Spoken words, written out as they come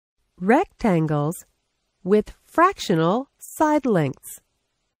rectangles with fractional side lengths.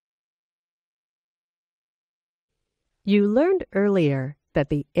 You learned earlier that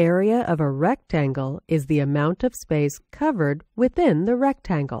the area of a rectangle is the amount of space covered within the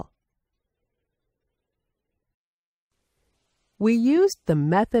rectangle. We used the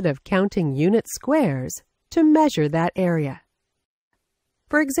method of counting unit squares to measure that area.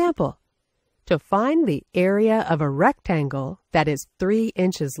 For example, to find the area of a rectangle that is 3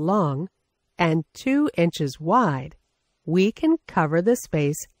 inches long and 2 inches wide, we can cover the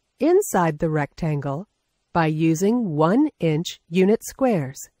space inside the rectangle by using 1-inch unit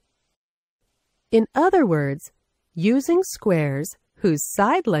squares. In other words, using squares whose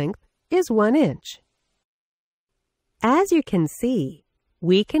side length is 1 inch. As you can see,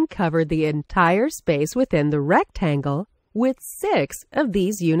 we can cover the entire space within the rectangle with 6 of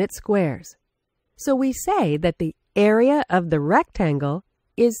these unit squares. So we say that the area of the rectangle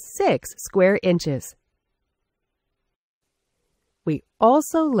is 6 square inches. We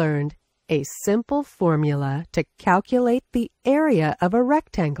also learned a simple formula to calculate the area of a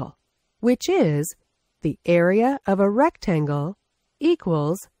rectangle, which is the area of a rectangle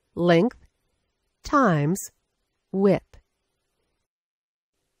equals length times width.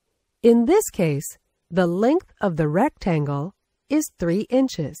 In this case, the length of the rectangle is 3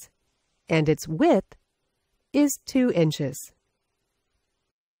 inches, and its width is 2 inches.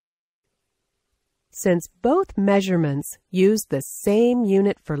 Since both measurements use the same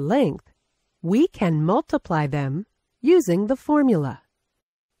unit for length, we can multiply them using the formula.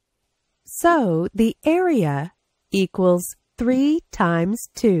 So the area equals 3 times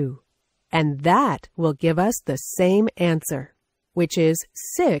 2, and that will give us the same answer, which is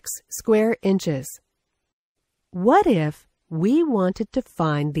 6 square inches. What if we wanted to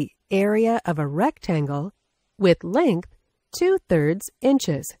find the area of a rectangle with length 2/3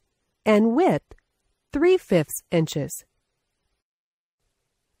 inches and width 3/5 inches?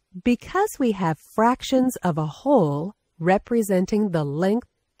 Because we have fractions of a whole representing the length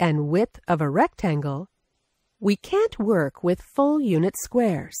and width of a rectangle, we can't work with full unit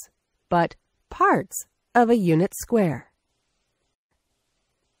squares, but parts of a unit square.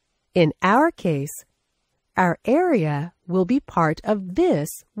 In our case, our area will be part of this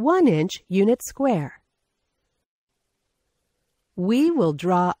 1-inch unit square. We will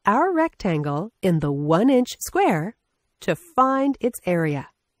draw our rectangle in the 1-inch square to find its area.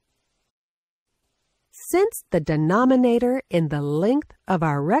 Since the denominator in the length of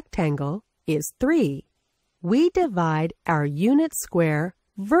our rectangle is 3, we divide our unit square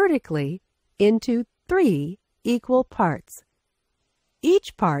vertically into 3 equal parts.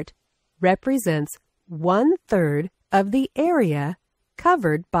 Each part represents 1/3 of the area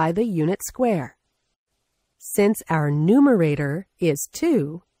covered by the unit square. Since our numerator is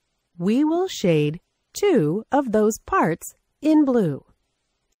 2, we will shade 2 of those parts in blue.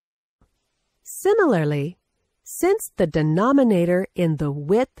 Similarly, since the denominator in the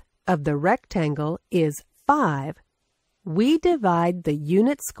width of the rectangle is 5, we divide the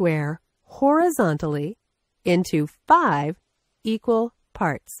unit square horizontally into 5 equal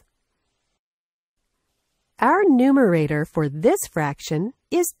parts. Our numerator for this fraction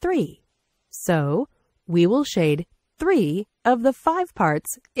is 3, so we will shade 3 of the 5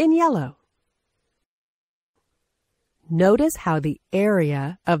 parts in yellow. Notice how the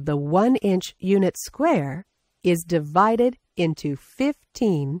area of the 1-inch unit square is divided into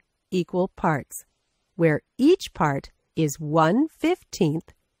 15 equal parts, where each part is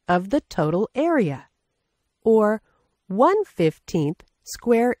 1/15 of the total area, or 1/15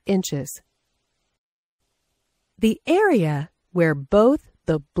 square inches. The area where both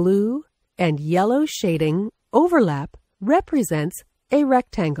the blue and yellow shading overlap represents a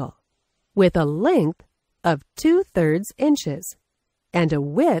rectangle, with a length of 2/3 inches and a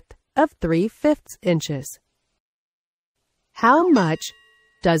width of 3/5 inches. How much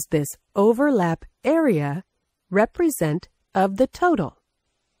does this overlap area represent of the total?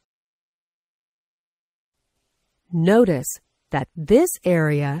 Notice that this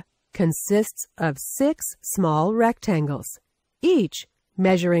area consists of 6 small rectangles, each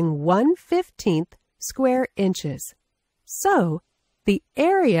measuring 1/15 square inches. So, the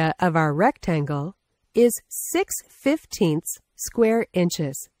area of our rectangle is 6/15 square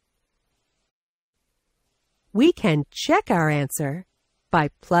inches. We can check our answer by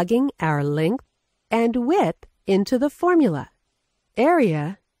plugging our length and width into the formula.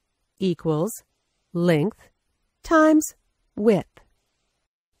 Area equals length times width.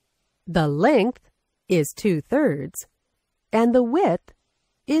 The length is 2/3 and the width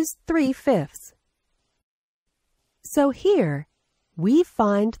is 3/5. So here, we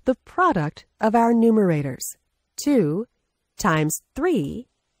find the product of our numerators. 2 times 3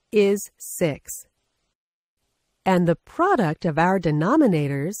 is 6. And the product of our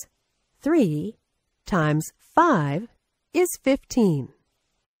denominators, 3 times 5, is 15.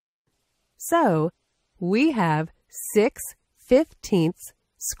 So, we have 6/15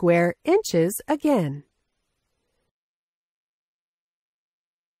 square inches again.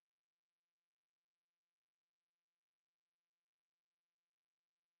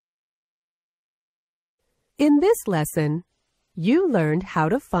 In this lesson, you learned how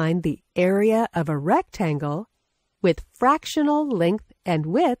to find the area of a rectangle with fractional length and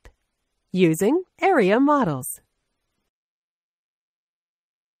width using area models.